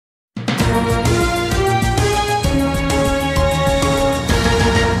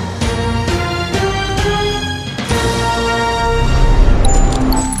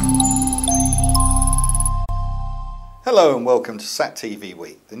Hello and welcome to SatTV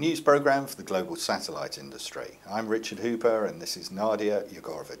Week, the news programme for the global satellite industry. I'm Richard Hooper and this is Nadia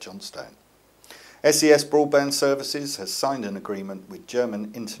Yegorova-Johnstone. SES Broadband Services has signed an agreement with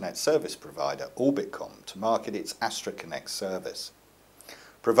German internet service provider Orbitcom to market its Astra Connect service.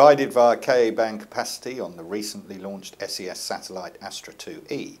 Provided via Ka-band capacity on the recently launched SES satellite Astra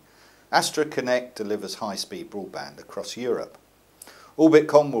 2E, Astra Connect delivers high-speed broadband across Europe.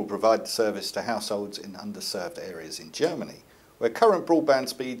 Orbitcom will provide the service to households in underserved areas in Germany, where current broadband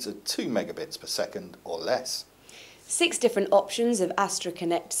speeds are 2 megabits per second or less. 6 different options of Astra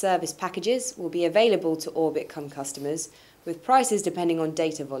Connect service packages will be available to Orbitcom customers, with prices depending on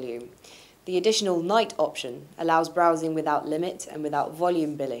data volume. The additional night option allows browsing without limit and without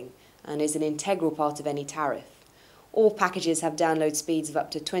volume billing, and is an integral part of any tariff. All packages have download speeds of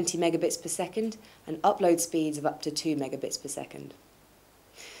up to 20 megabits per second and upload speeds of up to 2 megabits per second.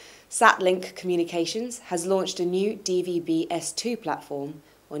 SatLink Communications has launched a new DVB-S2 platform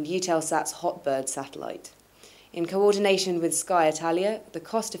on Eutelsat's Hotbird satellite. In coordination with Sky Italia, the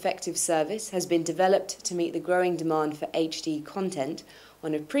cost-effective service has been developed to meet the growing demand for HD content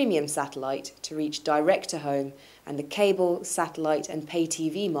on a premium satellite to reach direct-to-home and the cable, satellite and pay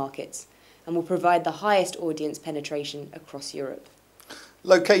TV markets, and will provide the highest audience penetration across Europe.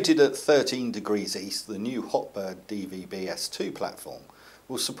 Located at 13 degrees east, the new Hotbird DVB-S2 platform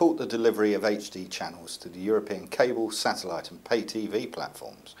will support the delivery of HD channels to the European cable, satellite and pay TV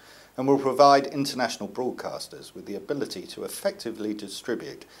platforms, and will provide international broadcasters with the ability to effectively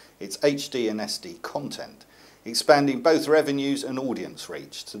distribute its HD and SD content, expanding both revenues and audience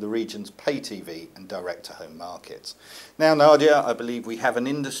reach to the region's pay TV and direct-to-home markets. Now, Nadia, I believe we have an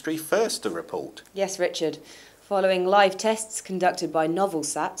industry first to report. Yes, Richard. Following live tests conducted by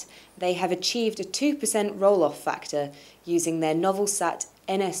Novelsat, they have achieved a 2% roll-off factor using their Novelsat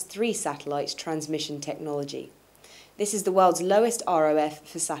NS3 satellite transmission technology. This is the world's lowest ROF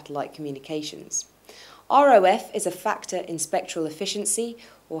for satellite communications. ROF is a factor in spectral efficiency,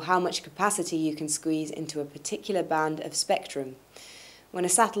 or how much capacity you can squeeze into a particular band of spectrum. When a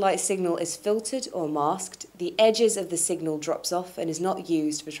satellite signal is filtered or masked, the edges of the signal drops off and is not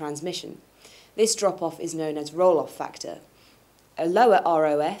used for transmission. This drop-off is known as roll-off factor. A lower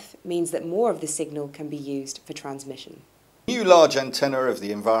ROF means that more of the signal can be used for transmission. New large antenna of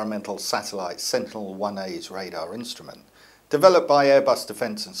the environmental satellite Sentinel-1A's radar instrument, developed by Airbus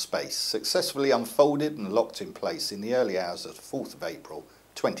Defence and Space, successfully unfolded and locked in place in the early hours of the 4th of April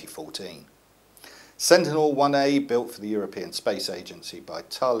 2014. Sentinel-1A, built for the European Space Agency by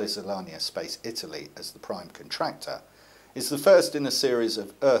Thales Alenia Space Italy as the prime contractor, is the first in a series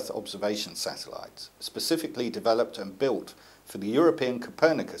of Earth observation satellites, specifically developed and built for the European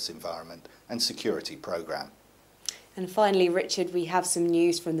Copernicus Environment and Security Programme. And finally, Richard, we have some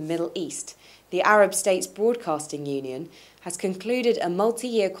news from the Middle East. The Arab States Broadcasting Union has concluded a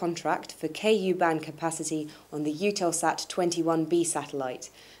multi-year contract for Ku-band capacity on the Eutelsat 21B satellite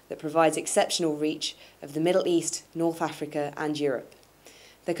that provides exceptional reach of the Middle East, North Africa and Europe.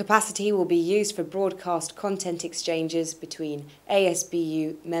 The capacity will be used for broadcast content exchanges between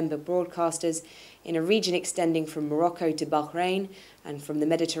ASBU member broadcasters in a region extending from Morocco to Bahrain and from the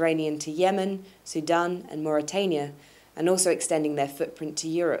Mediterranean to Yemen, Sudan and Mauritania, and also extending their footprint to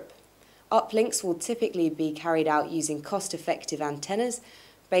Europe. Uplinks will typically be carried out using cost-effective antennas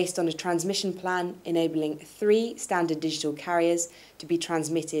based on a transmission plan enabling 3 standard digital carriers to be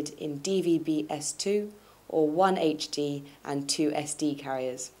transmitted in DVB-S2 or 1 HD and 2 SD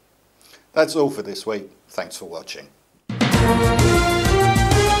carriers. That's all for this week. Thanks for watching.